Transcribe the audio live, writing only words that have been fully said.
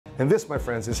And this, my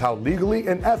friends, is how legally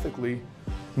and ethically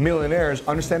millionaires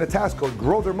understand the tax code,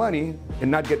 grow their money,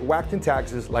 and not get whacked in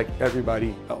taxes like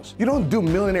everybody else. You don't do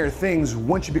millionaire things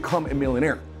once you become a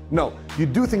millionaire. No, you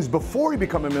do things before you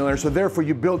become a millionaire, so therefore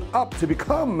you build up to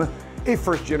become a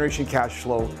first-generation cash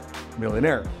flow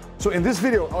millionaire. So in this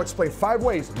video, I'll explain 5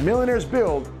 ways millionaires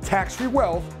build tax-free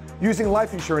wealth using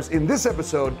life insurance in this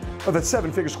episode of the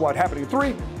 7-Figure Squad, happening in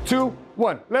 3, 2,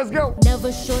 1. Let's go.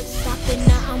 Never short stopping,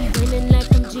 now I'm winning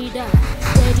like I'm G'd.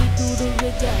 Steady through the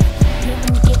rigor,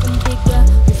 getting bigger.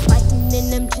 Just fighting in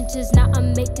them trenches, now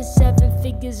I'm making 7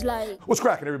 figures like. What's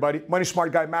cracking, everybody? Money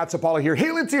Smart Guy Matt Sapaula here,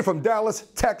 hailing to you from Dallas,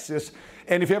 Texas.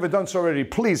 And if you haven't done so already,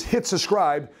 please hit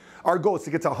subscribe. Our goal is to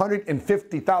get to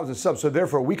 150,000 subs, so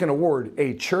therefore we can award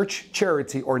a church,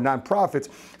 charity, or nonprofit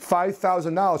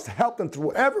 $5,000 to help them through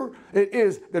whatever it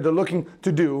is that they're looking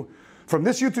to do. From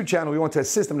this YouTube channel, we want to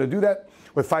assist them to do that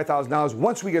with $5,000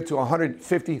 once we get to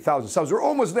 150,000 subs. We're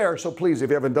almost there, so please, if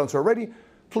you haven't done so already,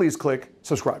 please click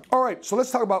subscribe. All right, so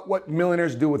let's talk about what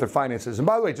millionaires do with their finances. And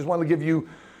by the way, just want to give you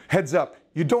heads up.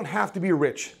 You don't have to be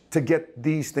rich to get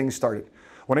these things started.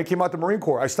 When I came out the Marine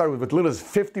Corps, I started with little as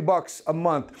 $50 a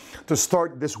month to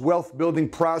start this wealth building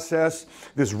process,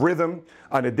 this rhythm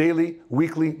on a daily,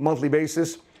 weekly, monthly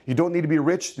basis. You don't need to be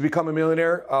rich to become a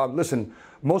millionaire. Listen,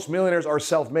 most millionaires are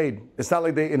self-made. It's not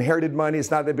like they inherited money.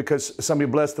 It's not that because somebody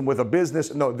blessed them with a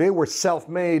business. No, they were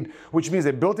self-made, which means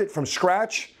they built it from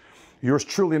scratch. Yours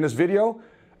truly in this video,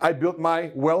 I built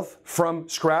my wealth from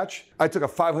scratch. I took a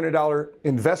 $500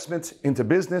 investment into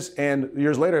business, and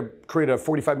years later, I created a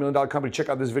 $45 million company. Check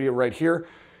out this video right here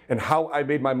and how I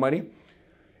made my money.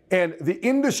 And the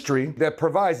industry that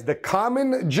provides the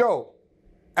common Joe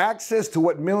access to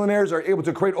what millionaires are able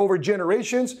to create over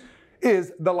generations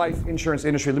is the life insurance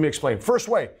industry. Let me explain. First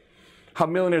way, how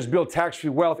millionaires build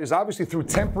tax-free wealth is obviously through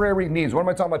temporary needs. What am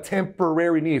I talking about?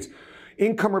 Temporary needs.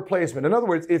 Income replacement. In other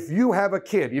words, if you have a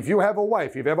kid, if you have a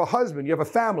wife, if you have a husband, you have a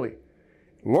family,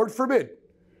 Lord forbid,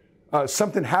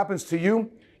 something happens to you,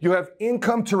 you have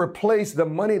income to replace the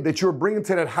money that you're bringing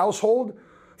to that household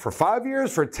for 5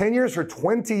 years, for 10 years, for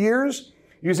 20 years,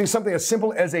 using something as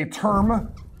simple as a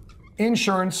term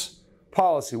insurance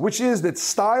policy, which is that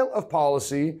style of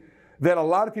policy that a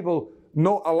lot of people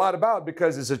know a lot about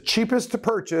because it's the cheapest to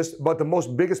purchase, but the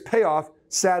most biggest payoff,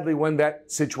 sadly, when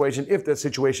that situation, if that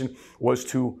situation was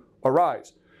to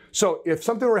arise. So if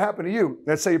something were to happen to you,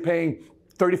 let's say you're paying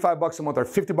 $35 a month or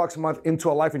 $50 a month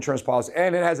into a life insurance policy,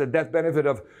 and it has a death benefit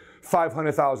of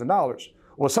 $500,000.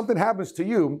 Well, if something happens to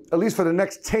you, at least for the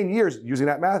next 10 years, using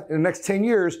that math, in the next 10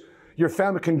 years, your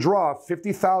family can draw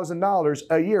 $50,000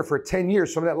 a year for 10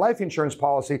 years from that life insurance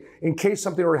policy in case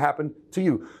something were to happen to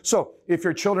you. So if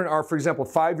your children are, for example,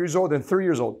 5 years old and 3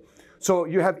 years old, so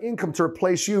you have income to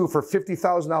replace you for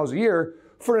 $50,000 a year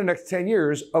for the next 10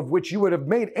 years, of which you would have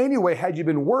made anyway had you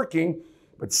been working.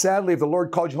 But sadly, if the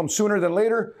Lord called you home sooner than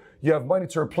later, you have money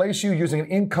to replace you using an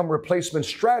income replacement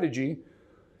strategy.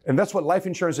 And that's what life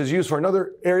insurance is used for.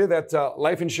 Another area that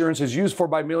life insurance is used for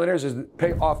by millionaires is to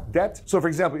pay off debt. So for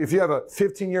example, if you have a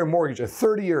 15-year mortgage, a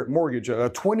 30-year mortgage,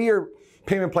 a 20-year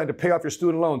payment plan to pay off your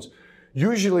student loans,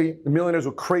 usually the millionaires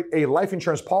will create a life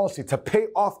insurance policy to pay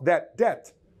off that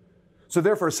debt. So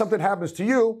therefore, if something happens to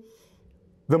you,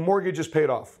 the mortgage is paid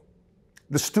off.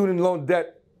 The student loan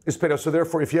debt is paid off. So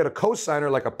therefore, if you had a co-signer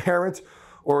like a parent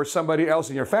or somebody else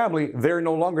in your family, they're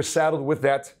no longer saddled with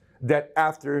that debt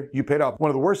after you paid off.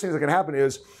 One of the worst things that can happen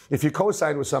is if you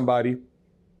co-sign with somebody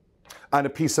on a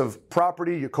piece of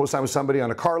property, you co-sign with somebody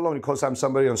on a car loan, you co-sign with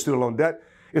somebody on student loan debt,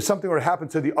 if something were to happen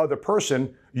to the other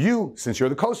person, you, since you're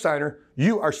the co-signer,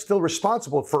 you are still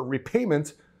responsible for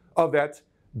repayment of that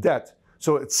debt.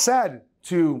 So it's sad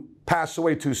to pass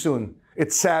away too soon.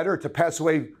 It's sadder to pass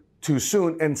away too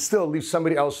soon and still leave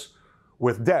somebody else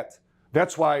with debt.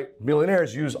 That's why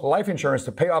millionaires use life insurance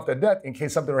to pay off that debt in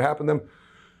case something were to happen to them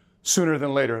sooner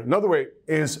than later. Another way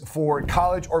is for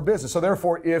college or business. So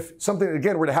therefore, if something,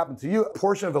 again, were to happen to you, a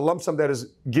portion of the lump sum that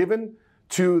is given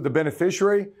to the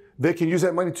beneficiary, they can use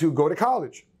that money to go to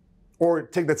college or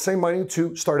take that same money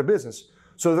to start a business.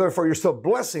 So therefore, you're still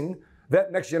blessing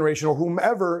that next generation or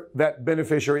whomever that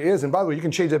beneficiary is. And by the way, you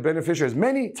can change that beneficiary as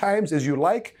many times as you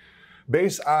like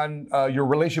based on your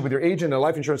relationship with your agent and a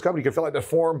life insurance company. You can fill out the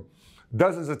form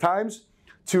dozens of times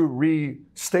to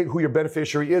restate who your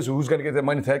beneficiary is, who's going to get that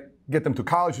money to get them to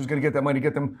college, who's going to get that money to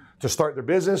get them to start their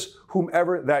business,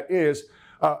 whomever that is.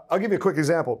 I'll give you a quick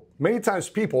example. Many times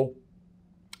people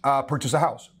purchase a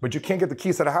house, but you can't get the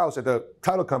keys to the house at the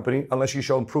title company unless you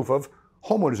show them proof of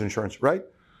homeowner's insurance, right?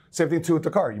 Same thing too with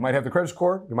the car. You might have the credit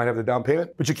score, you might have the down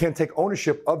payment, but you can't take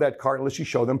ownership of that car unless you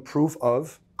show them proof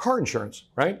of car insurance,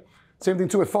 right? Same thing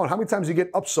too with phone. How many times you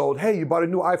get upsold? Hey, you bought a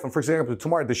new iPhone. For example,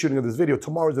 tomorrow, the shooting of this video,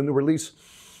 tomorrow is the new release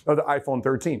of the iPhone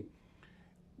 13.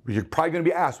 You're probably going to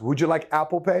be asked, would you like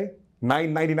Apple Pay?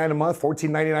 $9.99 a month,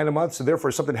 $14.99 a month. So therefore,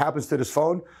 if something happens to this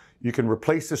phone, you can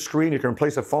replace the screen, you can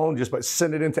replace the phone just by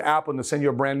sending it into Apple and they'll send you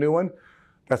a brand new one.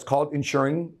 That's called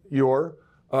insuring your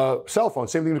cell phone.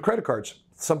 Same thing with credit cards.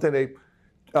 Something they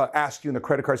ask you in the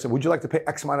credit card, said, would you like to pay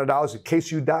X amount of dollars in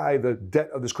case you die, the debt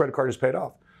of this credit card is paid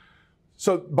off.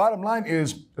 So bottom line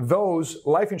is those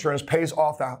life insurance pays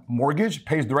off the mortgage,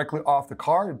 pays directly off the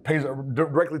car, it pays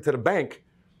directly to the bank,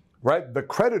 right? The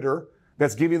creditor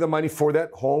that's giving you the money for that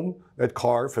home, that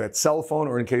car, for that cell phone,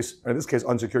 or in this case,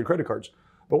 unsecured credit cards.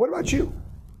 But what about you?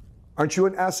 Aren't you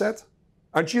an asset?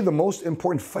 Aren't you the most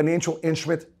important financial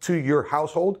instrument to your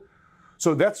household?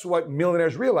 So that's what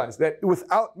millionaires realize, that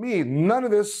without me, none of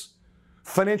this,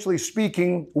 financially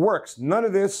speaking, works. None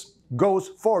of this goes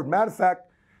forward. Matter of fact,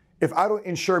 if I don't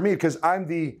insure me, because I'm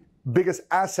the biggest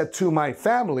asset to my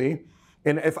family,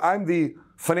 and if I'm the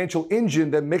financial engine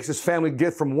that makes this family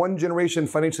get from one generation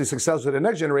financially successful to the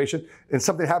next generation, and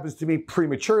something happens to me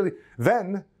prematurely,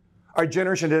 then our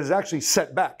generation is actually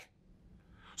set back.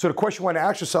 So the question you want to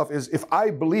ask yourself is, if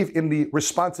I believe in the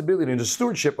responsibility and the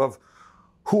stewardship of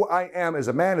who I am as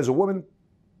a man, as a woman,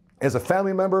 as a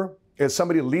family member, as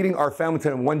somebody leading our family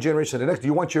to one generation to the next, do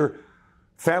you want your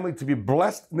family to be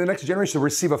blessed in the next generation to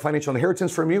receive a financial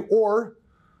inheritance from you, or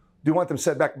do you want them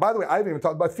set back? By the way, I haven't even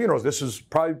talked about funerals. This is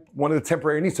probably one of the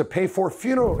temporary needs, to pay for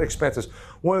funeral expenses.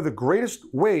 One of the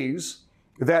greatest ways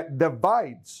that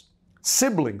divides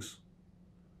siblings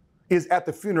is at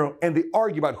the funeral, and they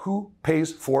argue about who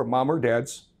pays for mom or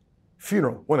dad's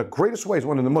funeral. One of the greatest ways,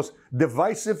 one of the most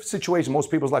divisive situations in most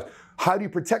people's lives. How do you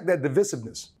protect that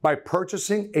divisiveness? By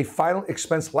purchasing a final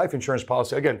expense life insurance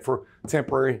policy, again, for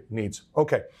temporary needs.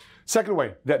 Okay, second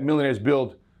way that millionaires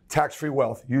build tax-free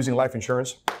wealth using life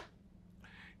insurance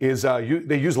is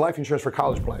they use life insurance for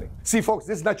college planning. See, folks,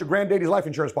 this is not your granddaddy's life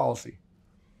insurance policy.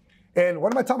 And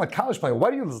what am I talking about college planning?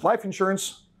 Why do you use life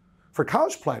insurance for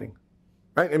college planning?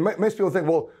 Right? And most people think,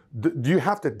 well, do you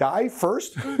have to die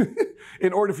first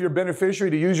in order for your beneficiary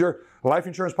to use your life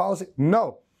insurance policy?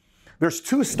 No. There's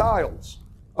two styles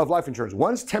of life insurance.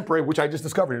 One's temporary, which I just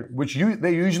discovered, which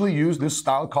they usually use this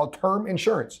style called term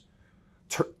insurance.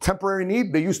 Temporary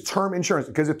need, they use term insurance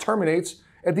because it terminates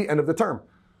at the end of the term.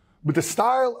 But the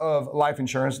style of life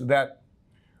insurance that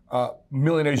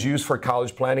millionaires use for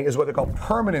college planning is what they call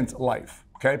permanent life.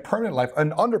 Okay, permanent life.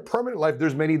 And under permanent life,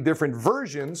 there's many different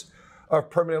versions of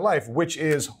permanent life, which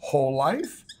is whole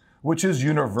life, which is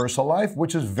universal life,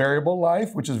 which is variable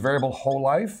life, which is variable whole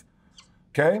life.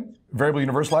 Okay, variable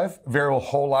universal life, variable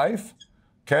whole life.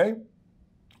 Okay,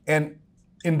 and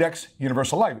index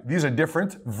universal life. These are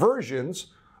different versions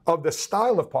of the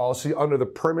style of policy under the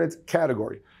permanent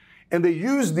category. And they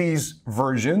use these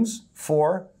versions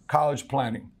for college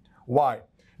planning. Why?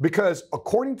 Because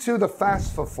according to the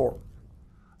FAFSA form,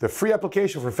 the free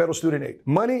application for federal student aid,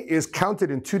 money is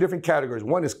counted in two different categories.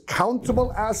 One is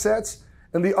countable assets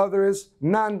and the other is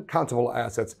non-countable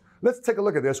assets. Let's take a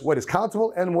look at this, what is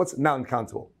countable and what's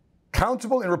non-countable.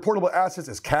 Countable and reportable assets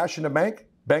is cash in the bank,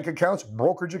 bank accounts,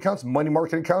 brokerage accounts, money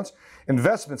market accounts,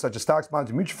 investments such as stocks, bonds,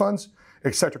 and mutual funds,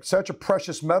 etc.,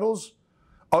 precious metals,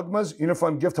 UGMAs,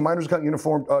 uniform gift to minors account,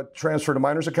 uniform transfer to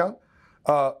minors account,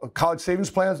 college savings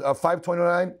plans,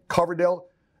 529, Coverdale,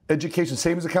 education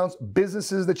savings accounts,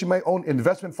 businesses that you might own,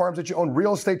 investment farms that you own,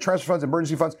 real estate transfer funds,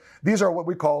 emergency funds. These are what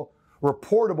we call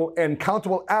reportable and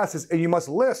countable assets, and you must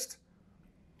list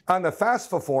on the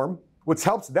FAFSA form, which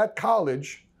helps that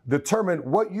college determine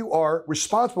what you are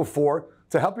responsible for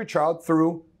to help your child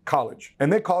through college.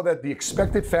 And they call that the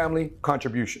expected family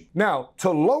contribution. Now,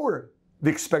 to lower the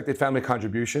expected family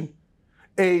contribution,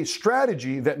 a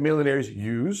strategy that millionaires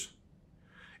use,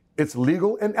 it's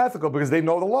legal and ethical because they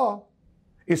know the law,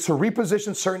 is to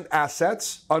reposition certain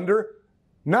assets under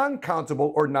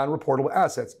non-countable or non-reportable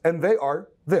assets. And they are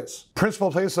this: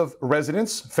 principal place of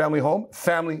residence, family home,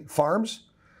 family farms,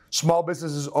 small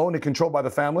businesses owned and controlled by the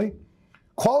family,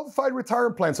 qualified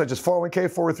retirement plans such as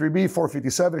 401k, 403b,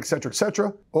 457,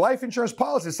 etc., life insurance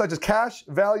policies such as cash,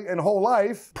 value, and whole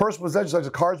life, personal possessions such as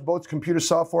cars, boats, computer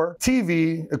software,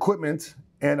 TV, equipment,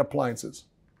 and appliances.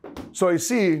 So you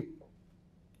see,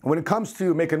 when it comes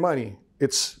to making money,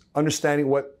 it's understanding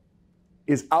what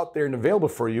is out there and available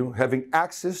for you, having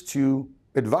access to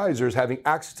advisors, having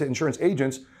access to insurance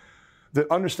agents that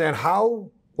understand how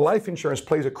life insurance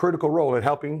plays a critical role in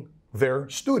helping their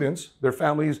students, their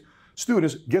families,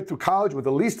 students get through college with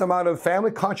the least amount of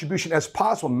family contribution as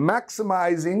possible,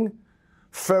 maximizing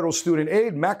federal student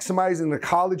aid, maximizing the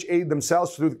college aid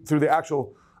themselves through the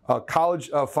actual college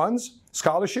funds,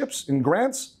 scholarships and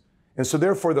grants. And so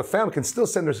therefore the family can still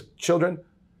send their children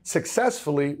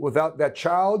successfully without that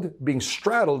child being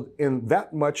straddled in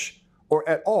that much or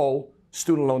at all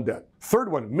student loan debt.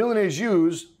 Third one, millionaires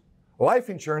use life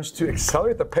insurance to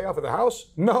accelerate the payoff of the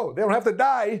house. No, they don't have to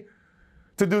die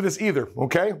to do this either,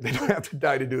 okay? They don't have to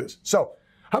die to do this. So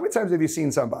how many times have you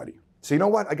seen somebody say, you know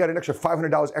what, I got an extra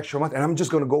 $500 extra a month and I'm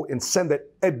just gonna go and send that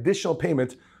additional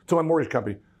payment to my mortgage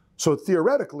company. So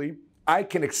theoretically, I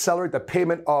can accelerate the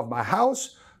payment of my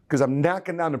house because I'm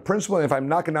knocking down the principal, and if I'm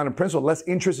knocking down the principal, less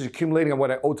interest is accumulating on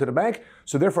what I owe to the bank,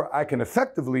 so therefore I can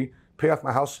effectively pay off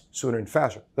my house sooner and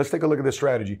faster. Let's take a look at this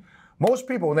strategy. Most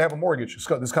people, when they have a mortgage, it's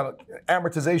called this kind of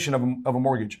amortization of a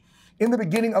mortgage. In the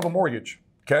beginning of a mortgage,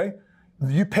 okay,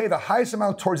 you pay the highest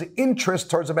amount towards the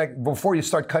interest towards the bank before you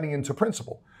start cutting into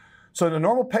principal. So the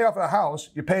normal payoff of the house,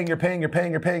 you're paying,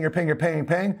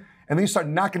 and then you start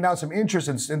knocking down some interest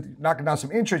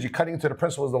you're cutting into the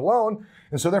principal of the loan,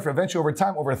 and so therefore eventually over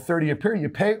time, over a 30-year period, you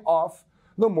pay off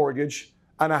the mortgage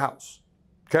on a house,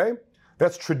 okay?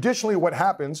 That's traditionally what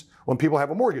happens when people have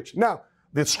a mortgage. Now,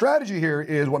 the strategy here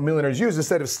is what millionaires use.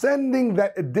 Instead of sending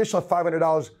that additional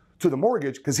 $500 to the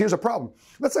mortgage, because here's a problem.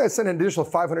 Let's say I send an additional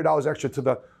 $500 extra to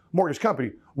the mortgage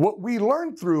company. What we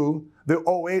learned through the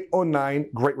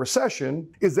 08-09 Great Recession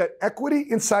is that equity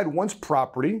inside one's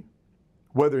property,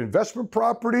 whether investment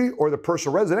property or the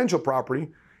personal residential property,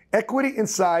 equity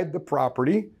inside the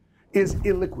property is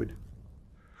illiquid.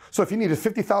 So if you needed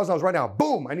 $50,000 right now,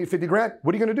 boom, I need 50 grand,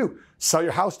 what are you gonna do? Sell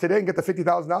your house today and get the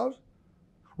 $50,000?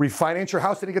 Refinance your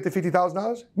house today and get the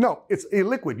 $50,000? No, it's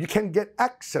illiquid. You can't get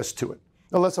access to it.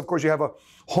 Unless, of course, you have a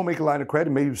home equity line of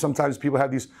credit. Maybe sometimes people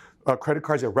have these credit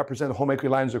cards that represent the home equity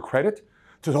lines of credit.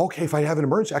 So, okay, if I have an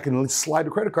emergency, I can slide a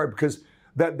credit card because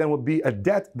that then would be a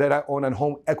debt that I own on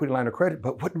home equity line of credit.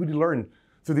 But what did we learn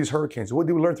through these hurricanes? What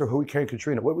did we learn through Hurricane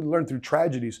Katrina? What did we learn through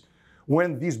tragedies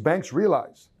when these banks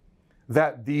realized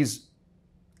that these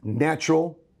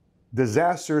natural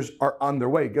disasters are on their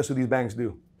way? Guess what these banks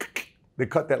do? They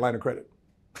cut that line of credit.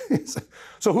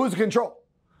 So who's in control?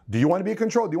 Do you want to be in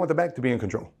control? Do you want the bank to be in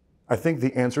control? I think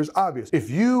the answer is obvious. If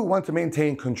you want to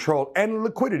maintain control and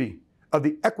liquidity of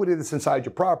the equity that's inside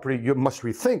your property, you must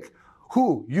rethink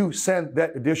who you send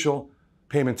that additional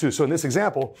payment to. So in this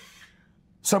example,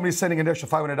 somebody's sending an extra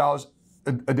 $500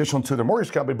 additional to their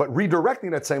mortgage company, but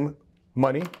redirecting that same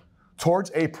money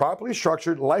towards a properly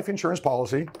structured life insurance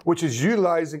policy, which is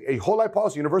utilizing a whole life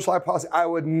policy, universal life policy. I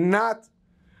would not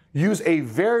use a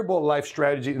variable life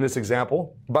strategy in this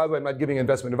example. By the way, I'm not giving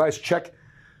investment advice. Check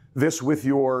this with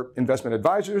your investment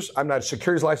advisors. I'm not a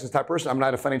securities license type person. I'm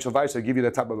not a financial advisor to give you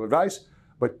that type of advice,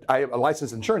 but I am a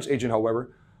licensed insurance agent,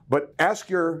 however. But ask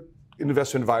your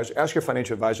investment advisor, ask your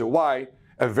financial advisor why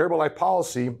a variable life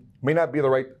policy may not be the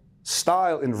right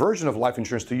style and version of life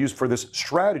insurance to use for this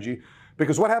strategy,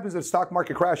 because what happens if the stock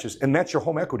market crashes and that's your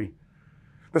home equity?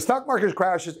 The stock market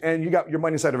crashes and you got your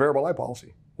money inside a variable life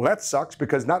policy. Well, that sucks,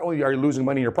 because not only are you losing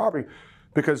money in your property,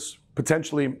 because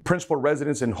potentially principal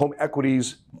residence and home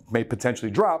equities may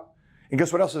potentially drop. And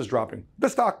guess what else is dropping? The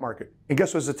stock market. And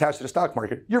guess what's attached to the stock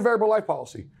market? Your variable life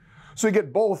policy. So you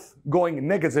get both going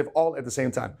negative all at the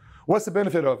same time. What's the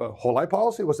benefit of a whole life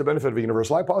policy? What's the benefit of a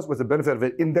universal life policy? What's the benefit of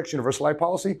an index universal life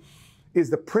policy? Is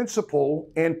the principal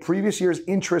and previous year's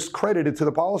interest credited to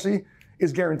the policy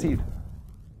is guaranteed.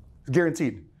 It's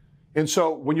guaranteed. And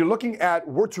so when you're looking at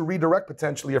where to redirect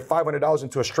potentially your $500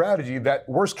 into a strategy, that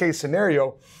worst case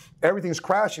scenario, everything's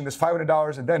crashing, this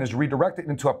 $500 and then is redirected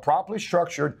into a properly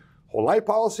structured whole life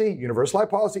policy, universal life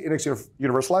policy, index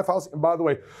universal life policy. And by the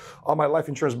way, all my life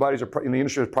insurance buddies are in the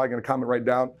industry are probably going to comment right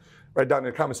down in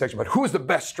the comment section, but who's the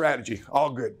best strategy? All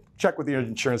good. Check with your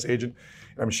insurance agent.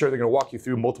 And I'm sure they're going to walk you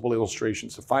through multiple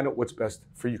illustrations to find out what's best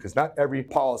for you, because not every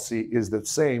policy is the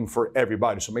same for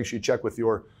everybody. So make sure you check with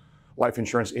your life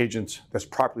insurance agent that's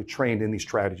properly trained in these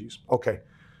strategies. Okay,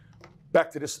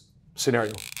 back to this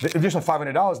scenario. The additional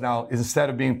 $500 now is, instead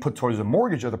of being put towards the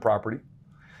mortgage of the property,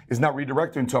 is now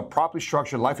redirected into a properly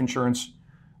structured life insurance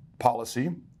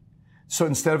policy. So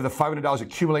instead of the $500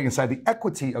 accumulating inside the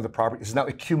equity of the property, it's now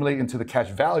accumulating into the cash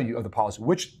value of the policy,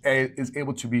 which is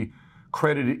able to be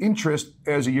credited interest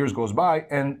as the years goes by,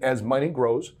 and as money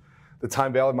grows, the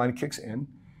time value of money kicks in.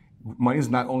 Money is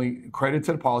not only credited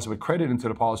to the policy, but credited into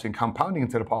the policy and compounding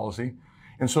into the policy.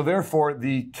 And so therefore,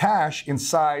 the cash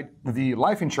inside the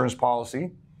life insurance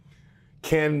policy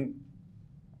can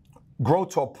grow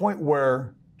to a point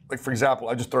where, like for example,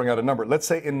 I'm just throwing out a number. Let's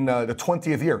say in the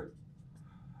 20th year,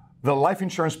 the life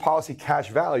insurance policy cash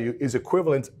value is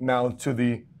equivalent now to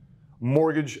the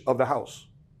mortgage of the house.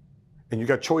 And you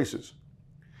got choices.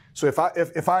 So if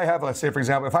I have, let's say for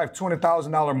example, if I have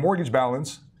 $200,000 mortgage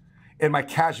balance, and my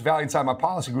cash value inside my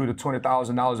policy grew to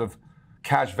 $200,000 of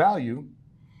cash value,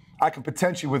 I can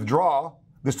potentially withdraw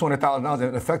this $200,000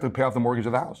 and effectively pay off the mortgage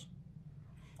of the house.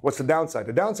 What's the downside?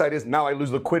 The downside is now I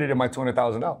lose liquidity in my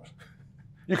 $200,000.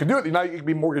 You can do it. Now you can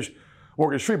be mortgage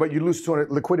free, but you lose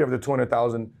liquidity of the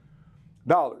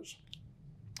 $200,000.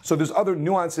 So there's other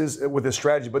nuances with this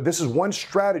strategy, but this is one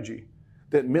strategy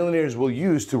that millionaires will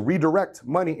use to redirect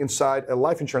money inside a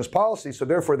life insurance policy. So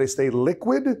therefore they stay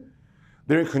liquid,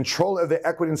 they're in control of the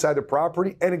equity inside the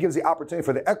property, and it gives the opportunity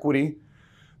for the equity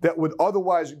that would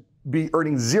otherwise be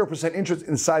earning 0% interest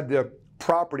inside the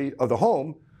property of the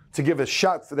home to give a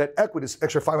shot for that equity, this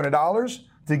extra $500,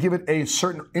 to give it a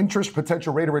certain interest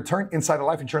potential rate of return inside a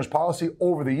life insurance policy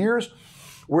over the years,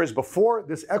 whereas before,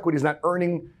 this equity is not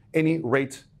earning any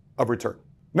rate of return.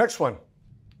 Next one.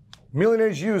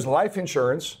 Millionaires use life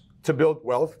insurance to build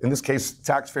wealth, in this case,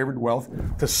 tax-favored wealth,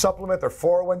 to supplement their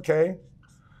 401k,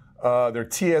 their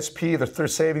TSP, their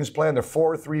savings plan, their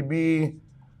 403b,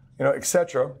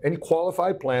 etc. Any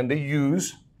qualified plan they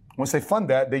use, once they fund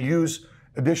that, they use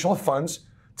additional funds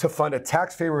to fund a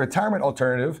tax-favored retirement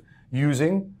alternative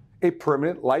using a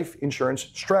permanent life insurance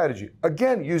strategy.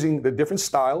 Again, using the different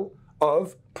style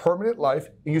of permanent life,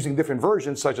 using different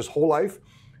versions such as whole life,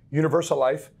 universal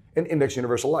life, and index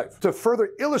universal life. To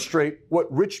further illustrate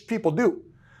what rich people do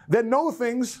that know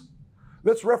things,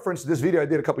 let's reference this video I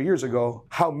did a couple years ago,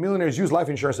 how millionaires use life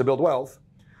insurance to build wealth,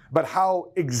 but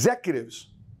how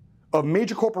executives of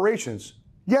major corporations,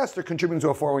 yes, they're contributing to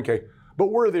a 401k, but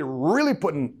where are they really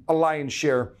putting a lion's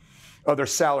share of their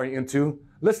salary into?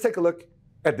 Let's take a look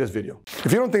at this video.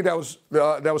 If you don't think that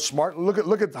was smart,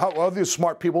 look at how other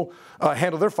smart people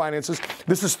handle their finances.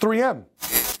 This is 3M.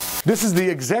 This is the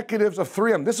executives of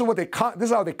 3M. This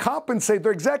is how they compensate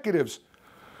their executives.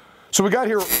 So we got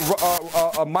here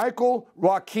Michael,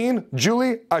 Joaquin,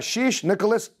 Julie, Ashish,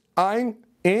 Nicholas,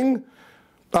 Ing,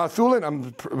 Thulin,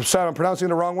 I'm sorry I'm pronouncing it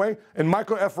the wrong way, and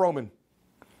Michael F. Roman.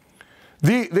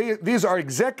 These are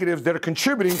executives that are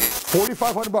contributing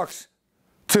 $4,500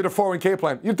 to the 401k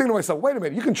plan. You're thinking to myself, wait a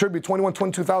minute, you contribute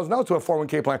 $21,000, $22,000 to a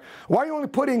 401k plan. Why are you only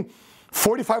putting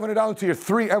 $4,500 to your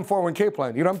 3M 401k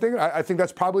plan? You know what I'm thinking? I think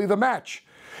that's probably the match.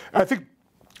 I think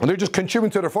they're just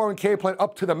contributing to their 401k plan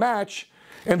up to the match,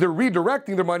 and they're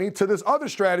redirecting their money to this other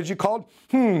strategy called,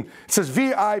 it says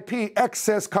VIP,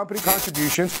 excess company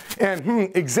contributions,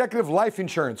 and executive life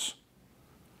insurance.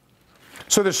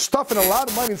 So they're stuffing a lot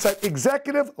of money inside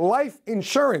executive life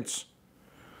insurance.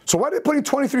 So why are they putting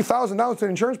 $23,000 to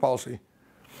an insurance policy?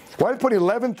 Why are they putting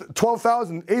 $11,000,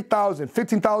 $12,000,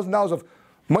 $8,000, $15,000 of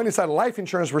money inside life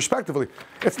insurance respectively?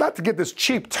 It's not to get this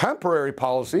cheap temporary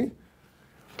policy.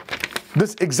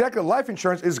 This executive life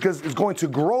insurance is going to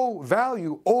grow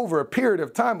value over a period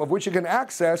of time of which you can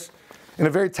access in a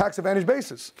very tax-advantaged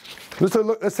basis.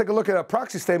 Let's take a look at a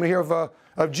proxy statement here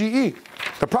of GE.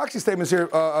 The proxy statement is here,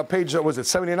 page,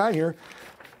 79 here.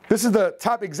 This is the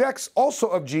top execs also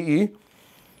of GE.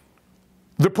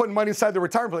 They're putting money inside the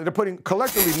retirement plan. They're putting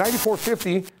collectively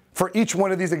 $94.50 for each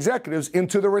one of these executives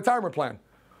into the retirement plan,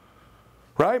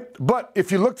 right? But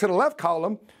if you look to the left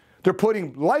column, they're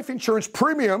putting life insurance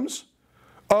premiums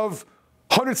of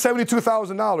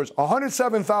 $172,000,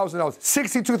 $107,000,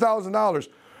 $62,000,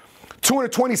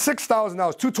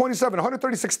 $226,000, $227,000,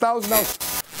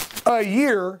 $136,000 a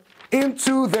year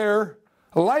into their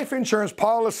life insurance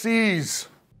policies.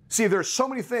 See, there's so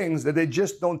many things that they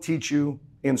just don't teach you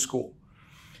in school.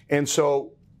 And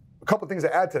so a couple things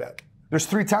to add to that. There's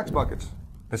 3 tax buckets.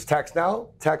 There's tax now,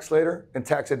 tax later, and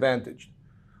tax advantaged.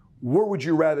 Where would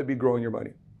you rather be growing your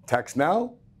money? Tax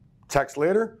now, tax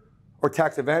later, or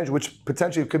tax advantage, which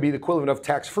potentially could be the equivalent of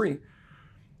tax-free?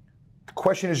 The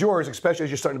question is yours, especially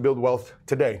as you're starting to build wealth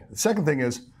today. The second thing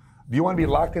is, do you want to be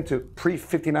locked into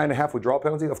pre-59.5 withdrawal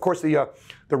penalty? Of course, the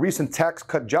recent Tax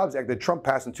Cut Jobs Act that Trump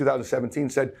passed in 2017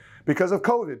 said because of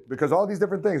COVID, because of all these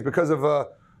different things, because of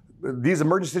these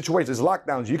emergency situations,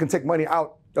 lockdowns, you can take money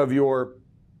out of your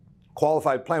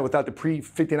qualified plan without the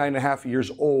pre-59.5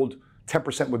 years old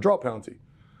 10% withdrawal penalty.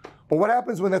 But what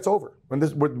happens when that's over, when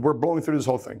we're blowing through this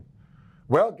whole thing?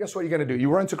 Well, guess what you're going to do? You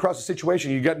run across a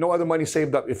situation, you got no other money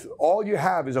saved up. If all you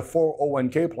have is a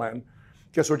 401k plan,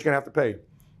 guess what you're going to have to pay?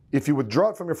 If you withdraw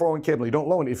it from your 401k plan, you don't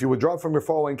loan it. If you withdraw it from your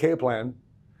 401k plan,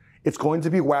 it's going to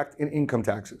be whacked in income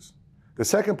taxes. The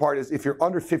second part is if you're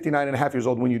under 59.5 years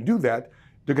old, when you do that,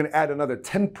 they're going to add another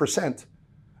 10%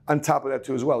 on top of that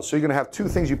too as well. So you're going to have 2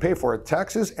 things you pay for,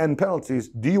 taxes and penalties.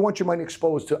 Do you want your money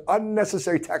exposed to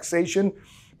unnecessary taxation,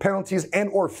 penalties, and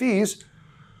or fees?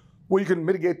 Well, you can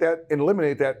mitigate that and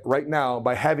eliminate that right now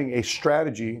by having a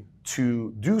strategy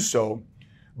to do so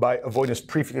by avoiding this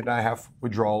pre-59.5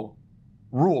 withdrawal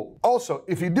rule. Also,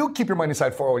 if you do keep your money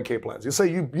inside 401k plans, you say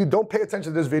you don't pay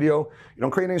attention to this video, you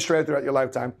don't create any strategy throughout your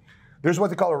lifetime, there's what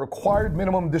they call a required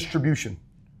minimum distribution.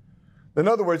 In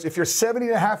other words, if you're 70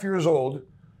 and a half years old,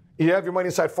 you have your money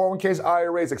inside 401ks,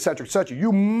 IRAs, et cetera,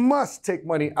 you must take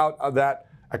money out of that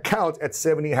account at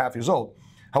 70 and a half years old.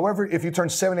 However, if you turn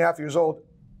 70 and a half years old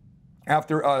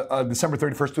after December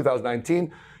 31st,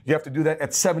 2019, you have to do that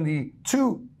at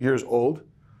 72 years old,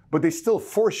 but they still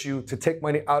force you to take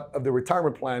money out of the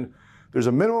retirement plan. There's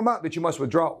a minimum amount that you must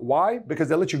withdraw. Why? Because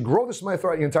they let you grow this money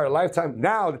throughout your entire lifetime.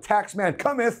 Now the tax man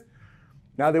cometh.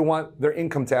 Now they want their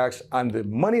income tax on the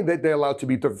money that they allow to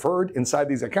be deferred inside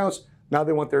these accounts. Now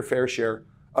they want their fair share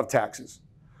of taxes.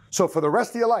 So for the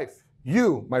rest of your life,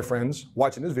 you, my friends,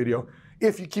 watching this video,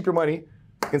 if you keep your money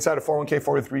inside a 401k,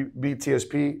 403b,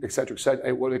 TSP, et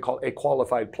cetera, what they call a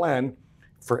qualified plan,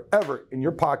 forever in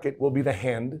your pocket will be the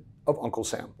hand of Uncle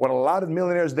Sam. What a lot of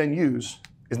millionaires then use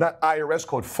is not IRS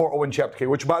code 401 Chapter K,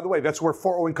 which, by the way, that's where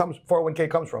 401k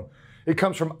comes from. It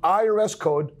comes from IRS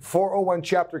code 401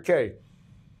 Chapter K,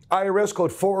 IRS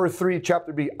code 403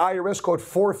 Chapter B, IRS code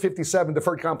 457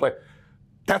 Deferred Comp Plan.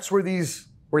 That's where these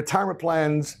retirement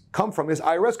plans come from, is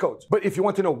IRS codes. But if you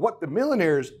want to know what the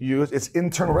millionaires use, it's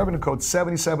Internal Revenue Code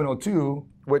 7702,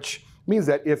 which means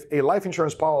that if a life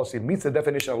insurance policy meets the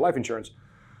definition of life insurance,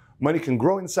 money can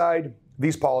grow inside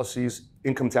these policies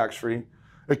income tax-free,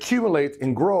 accumulate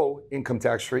and grow income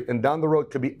tax-free, and down the road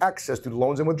could be accessed through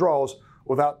loans and withdrawals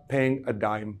without paying a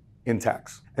dime in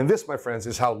tax. And this, my friends,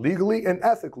 is how legally and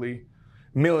ethically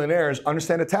millionaires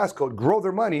understand the tax code, grow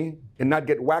their money, and not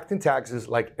get whacked in taxes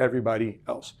like everybody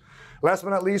else. Last but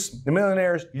not least, the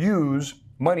millionaires use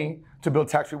money to build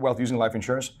tax-free wealth using life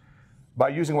insurance by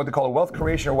using what they call a wealth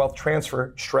creation or wealth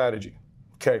transfer strategy.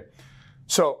 Okay,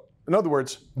 so in other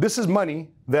words, this is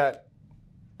money that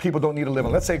people don't need to live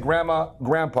on. Let's say grandma,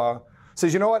 grandpa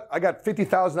says, you know what, I got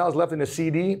 $50,000 left in a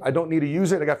CD, I don't need to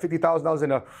use it, I got $50,000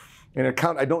 in an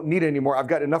account, I don't need it anymore. I've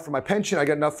got enough for my pension, I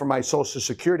got enough for my Social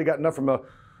Security, I got enough from a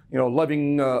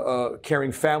loving,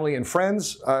 caring family and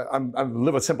friends. I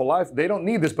live a simple life. They don't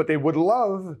need this, but they would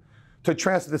love to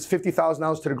transfer this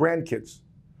 $50,000 to the grandkids.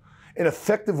 An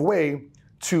effective way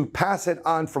to pass it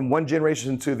on from one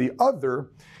generation to the other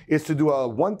is to do a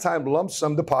one-time lump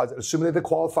sum deposit, assuming that they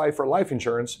qualify for life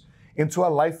insurance, into a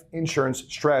life insurance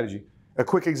strategy. A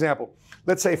quick example,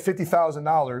 let's say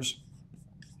 $50,000,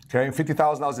 okay,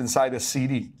 $50,000 inside a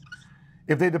CD.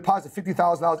 If they deposit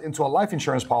 $50,000 into a life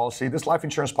insurance policy, this life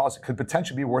insurance policy could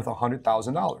potentially be worth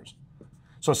 $100,000.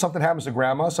 So if something happens to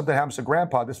grandma, something happens to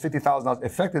grandpa, this $50,000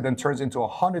 effective then turns into a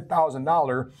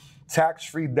 $100,000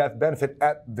 tax-free death benefit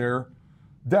at their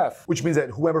death, which means that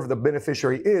whoever the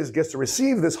beneficiary is gets to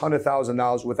receive this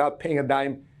 $100,000 without paying a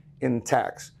dime in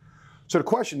tax. So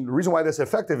the reason why this is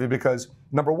effective is because,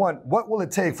 number one, what will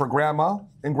it take for grandma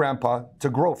and grandpa to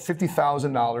grow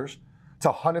 $50,000 to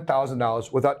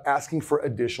 $100,000 without asking for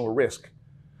additional risk?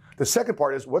 The second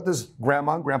part is, what does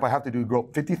grandma and grandpa have to do to grow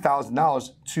 $50,000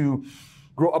 to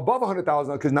grow above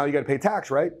 $100,000? Because now you got to pay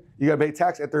tax, right? You got to pay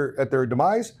tax at their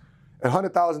demise. At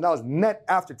 $100,000 net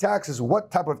after taxes,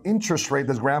 what type of interest rate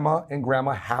does grandma and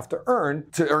grandma have to earn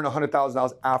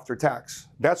 $100,000 after tax?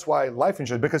 That's why life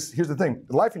insurance, because here's the thing,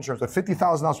 life insurance with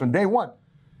 $50,000 from day one,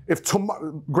 if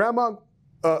grandma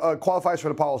qualifies for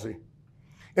the policy,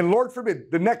 and Lord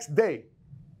forbid, the next day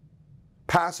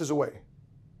passes away,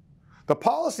 the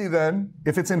policy then,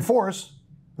 if it's in force,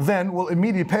 then will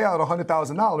immediately pay out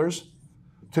 $100,000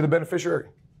 to the beneficiary.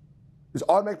 It's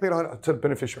automatically paid to the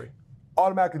beneficiary.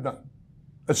 Automatically done,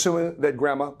 assuming that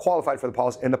grandma qualified for the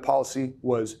policy and the policy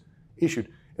was issued.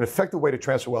 An effective way to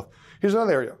transfer wealth. Here's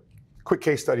another area. Quick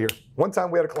case study here. One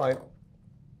time we had a client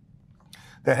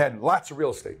that had lots of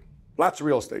real estate.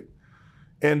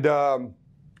 And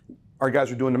our guys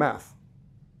were doing the math.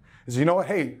 He said, you know what,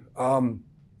 hey,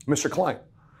 Mr. Klein,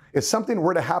 if something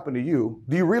were to happen to you,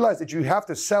 do you realize that you have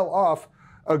to sell off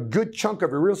a good chunk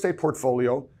of your real estate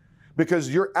portfolio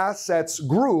because your assets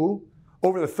grew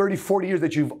over the 30, 40 years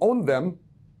that you've owned them,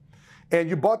 and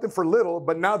you bought them for little,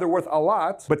 but now they're worth a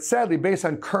lot. But sadly, based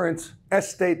on current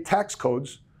estate tax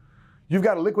codes, you've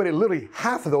got to liquidate literally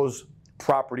half of those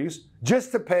properties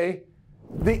just to pay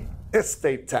the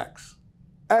estate tax.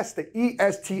 Estate,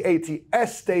 E-S-T-A-T,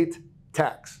 estate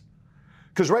tax.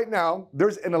 Because right now,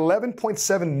 there's an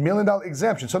 $11.7 million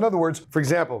exemption. So in other words, for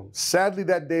example, sadly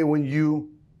that day when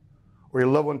you or your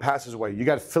loved one passes away, you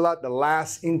got to fill out the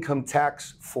last income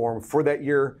tax form for that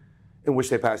year in which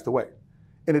they passed away.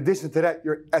 In addition to that,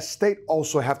 your estate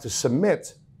also have to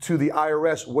submit to the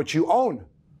IRS what you own,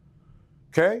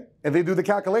 okay? And they do the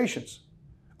calculations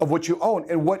of what you own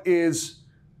and what is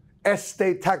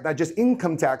estate tax, not just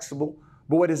income taxable,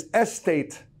 but what is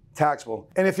estate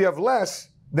taxable? And if you have less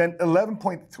than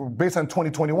based on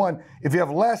 2021, if you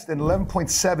have less than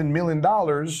 $11.7 million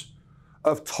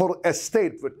of total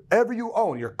estate, whatever you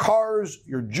own, your cars,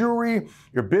 your jewelry,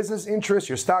 your business interests,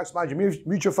 your stocks, bonds, your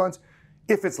mutual funds,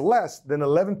 if it's less than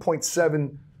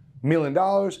 $11.7 million,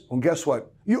 well, guess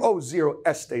what? You owe zero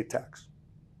estate tax,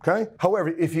 okay?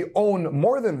 However, if you own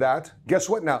more than that, guess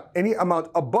what now? Any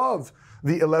amount above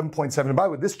the 11.7, by the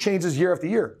way, this changes year after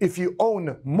year. If you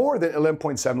own more than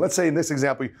 11.7, let's say in this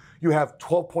example, you have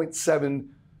 $12.7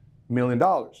 million.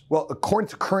 Well, according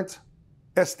to current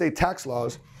estate tax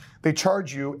laws, they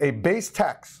charge you a base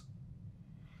tax.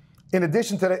 In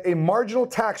addition to that, a marginal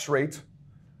tax rate,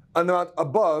 an amount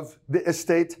above the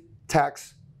estate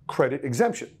tax credit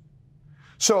exemption.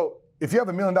 So if you have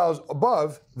 $1 million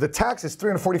above, the tax is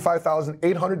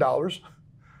 $345,800,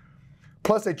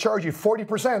 plus they charge you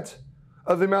 40%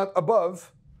 of the amount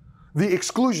above the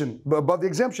exclusion, above the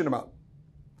exemption amount.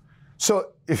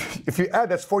 So if you add,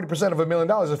 that's 40% of $1 million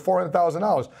is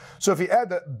 $400,000. So if you add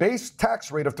the base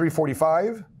tax rate of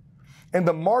 $345,000 and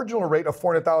the marginal rate of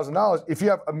 $400,000, if you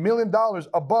have $1 million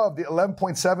above the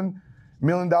 $11.7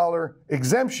 million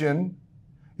exemption,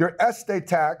 your estate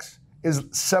tax is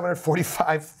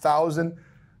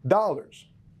 $745,000.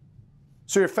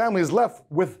 So your family is left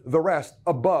with the rest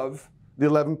above the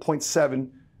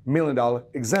 $11.7 million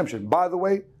exemption. By the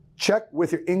way, check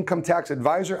with your income tax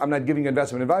advisor. I'm not giving you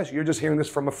investment advice. You're just hearing this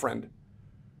from a friend.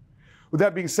 With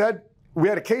that being said, we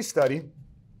had a case study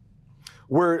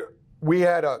where we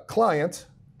had a client,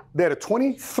 they had a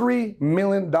 $23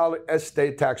 million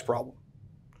estate tax problem.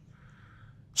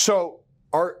 So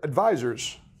our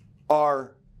advisors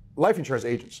are life insurance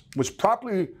agents, which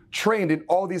properly trained in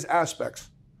all these aspects,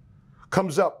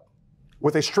 comes up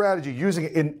with a strategy using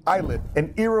an ILIT,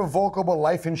 an irrevocable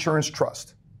life insurance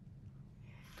trust.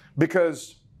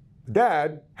 Because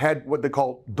dad had what they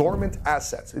call dormant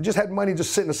assets. It just had money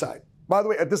just sitting aside. By the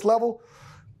way, at this level,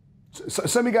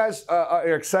 some of you guys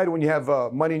are excited when you have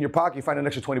money in your pocket, you find an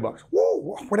extra 20 bucks.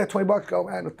 Whoa, where'd that 20 bucks go?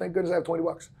 Man, thank goodness I have 20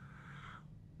 bucks.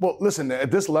 Well, listen,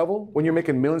 at this level, when you're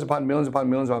making millions upon millions upon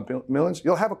millions upon millions,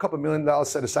 you'll have a couple $1 million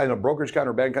set aside in a brokerage account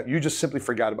or bank account you just simply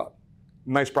forgot about.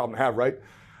 Nice problem to have, right?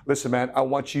 Listen, man, I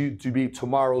want you to be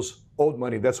tomorrow's old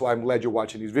money. That's why I'm glad you're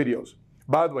watching these videos.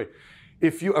 By the way,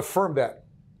 if you affirm that,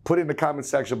 put it in the comment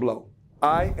section below.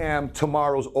 I am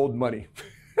tomorrow's old money.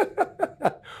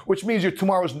 Which means you're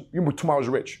tomorrow's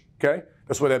rich, okay?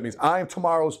 That's what that means. I am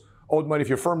tomorrow's old money. If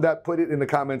you affirm that, put it in the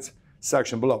comments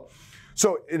section below.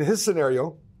 So in his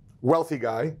scenario, wealthy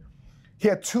guy, he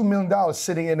had $2 million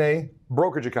sitting in a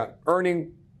brokerage account,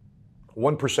 earning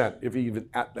 1%, if he even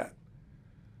at that.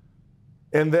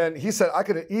 And then he said, I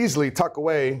could easily tuck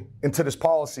away into this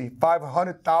policy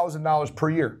 $500,000 per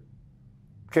year.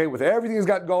 Okay, with everything he's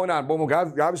got going on. Boom,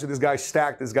 obviously this guy's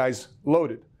stacked, this guy's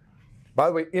loaded. By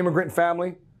the way, immigrant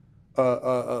family,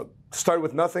 started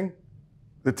with nothing.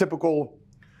 The typical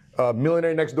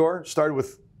millionaire next door started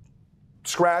with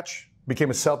scratch, became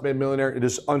a self-made millionaire. It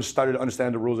just started to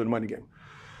understand the rules of the money game.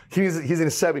 He's in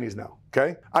his 70s now,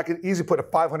 okay? I could easily put a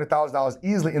 $500,000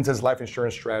 easily into his life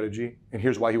insurance strategy, and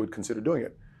here's why he would consider doing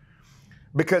it.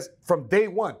 Because from day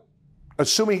one,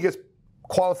 assuming he gets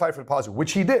qualified for the policy,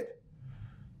 which he did,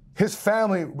 his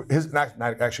family,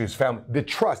 not actually his family, the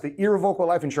trust, the irrevocable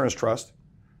life insurance trust,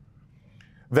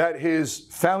 that his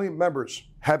family members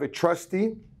have a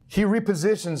trustee, he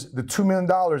repositions the $2 million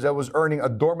that was earning a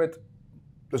dormant,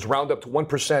 let's round up to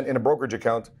 1% in a brokerage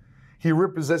account, he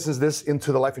repositions this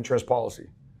into the life insurance policy,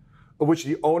 of which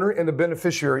the owner and the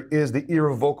beneficiary is the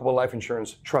irrevocable life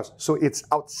insurance trust. So it's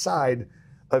outside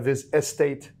of his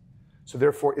estate. So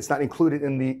therefore, it's not included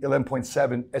in the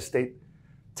 11.7 estate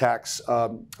tax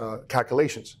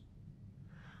calculations.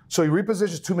 So he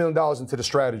repositions $2 million into the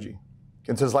strategy,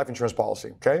 into his life insurance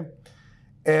policy, okay?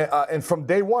 And from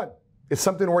day one, if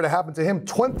something were to happen to him,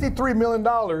 $23 million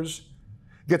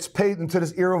gets paid into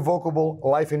this irrevocable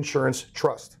life insurance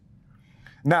trust.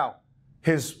 Now,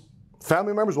 his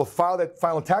family members will file that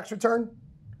final tax return.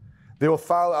 They will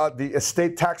file out the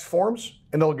estate tax forms,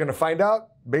 and they're going to find out,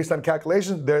 based on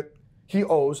calculations, that he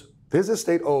owes, his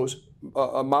estate owes,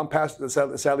 mom passed,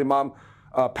 sadly mom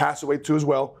passed away too as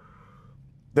well,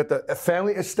 that the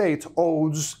family estate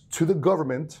owes to the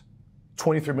government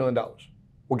 $23 million.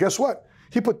 Well, guess what?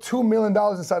 He put $2 million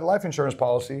inside the life insurance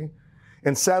policy,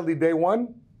 and sadly, day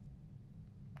one,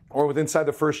 or within inside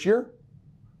the first year,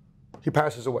 he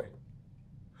passes away.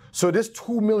 So this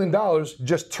 $2 million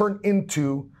just turned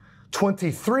into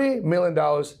 $23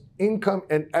 million income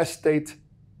and estate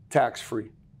tax-free.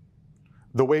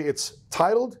 The way it's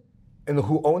titled and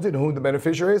who owns it and who the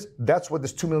beneficiary is, that's what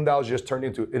this $2 million just turned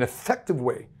into. An effective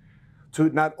way to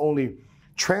not only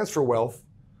transfer wealth,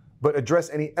 but address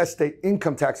any estate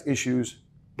income tax issues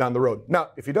down the road. Now,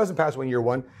 if he doesn't pass away in year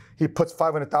one, he puts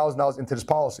 $500,000 into this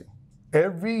policy.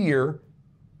 Every year,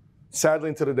 sadly,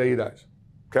 until the day he dies,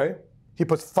 okay? He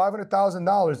puts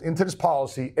 $500,000 into this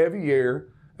policy every year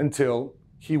until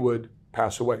he would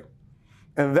pass away.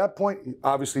 And at that point, he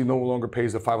obviously no longer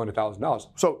pays the $500,000.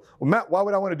 So, well, Matt, why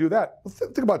would I want to do that? Well,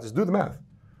 think about this. Do the math.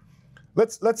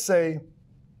 Let's say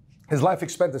his life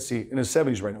expectancy in his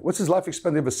 70s right now. What's his life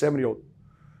expectancy of a 70-year-old?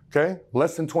 Okay,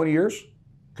 less than 20 years.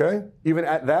 Okay, even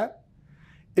at that,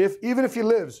 even if he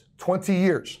lives 20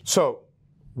 years. So,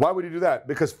 why would he do that?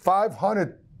 Because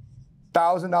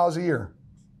 $500,000 a year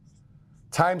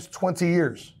times 20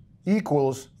 years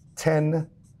equals 10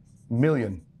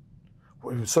 million.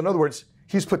 So in other words,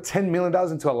 he's put $10 million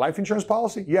into a life insurance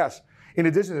policy? Yes. In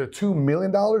addition to $2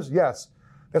 million? Yes.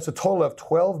 That's a total of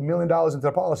 $12 million into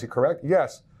the policy, correct?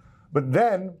 Yes. But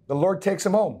then the Lord takes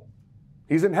him home.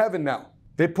 He's in heaven now.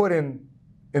 They put in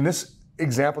this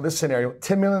example, this scenario,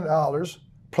 $10 million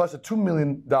plus a $2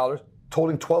 million,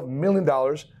 totaling $12 million.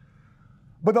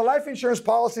 But the life insurance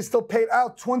policy still paid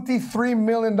out $23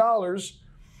 million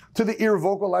to the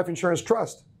irrevocable life insurance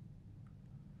trust.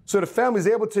 So the family is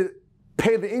able to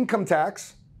pay the income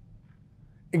tax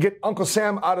and get Uncle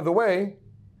Sam out of the way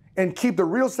and keep the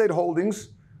real estate holdings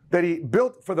that he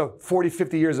built for the 40,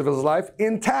 50 years of his life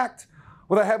intact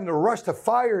without having to rush to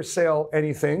fire sale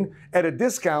anything at a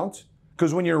discount.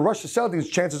 Because when you're in a rush to sell things,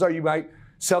 chances are you might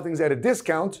sell things at a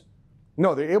discount.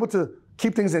 No, they're able to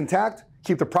keep things intact,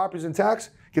 keep the properties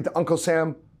intact, get the Uncle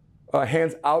Sam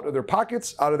hands out of their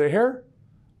pockets, out of their hair,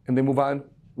 and they move on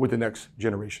with the next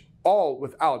generation. All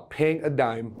without paying a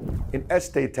dime in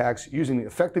estate tax using the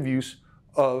effective use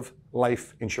of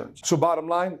life insurance. So bottom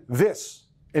line, this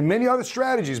and many other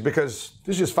strategies, because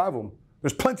there's just 5 of them.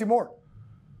 There's plenty more.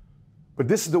 But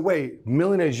this is the way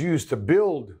millionaires use to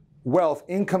build wealth,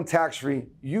 income tax-free,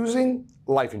 using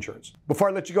life insurance. Before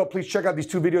I let you go, please check out these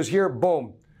 2 videos here.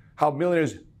 Boom. How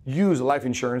millionaires use life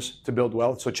insurance to build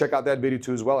wealth. So check out that video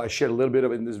too as well. I shared a little bit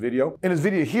of it in this video. In this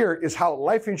video here is how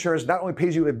life insurance not only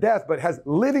pays you at death, but has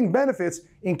living benefits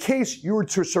in case you were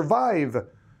to survive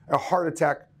a heart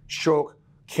attack, stroke,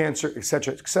 cancer,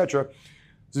 etc., etc.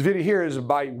 This video here is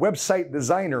by website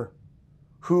designer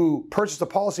who purchased a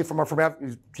policy from us.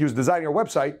 He was designing our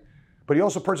website, but he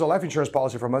also purchased a life insurance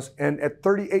policy from us. And at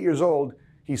 38 years old,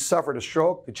 he suffered a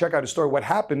stroke. To check out his story, what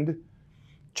happened,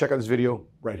 check out this video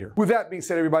right here. With that being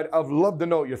said, everybody, I'd love to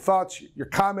know your thoughts, your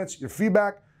comments, your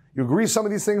feedback. You agree with some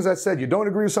of these things I said, you don't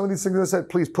agree with some of these things I said,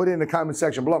 please put it in the comment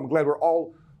section below. I'm glad we're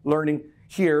all learning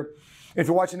here. If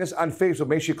you're watching this on Facebook,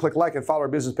 make sure you click like and follow our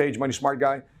business page, Money Smart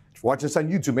Guy. If you're watching this on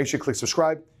YouTube, make sure you click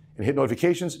subscribe and hit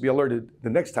notifications to be alerted the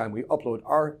next time we upload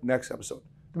our next episode.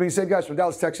 That being said, guys, from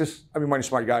Dallas, Texas, I'm your Money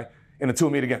Smart Guy. And until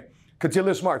we meet again, continue to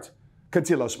live smart,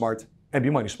 continue to love smart, and be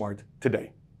money smart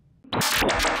today.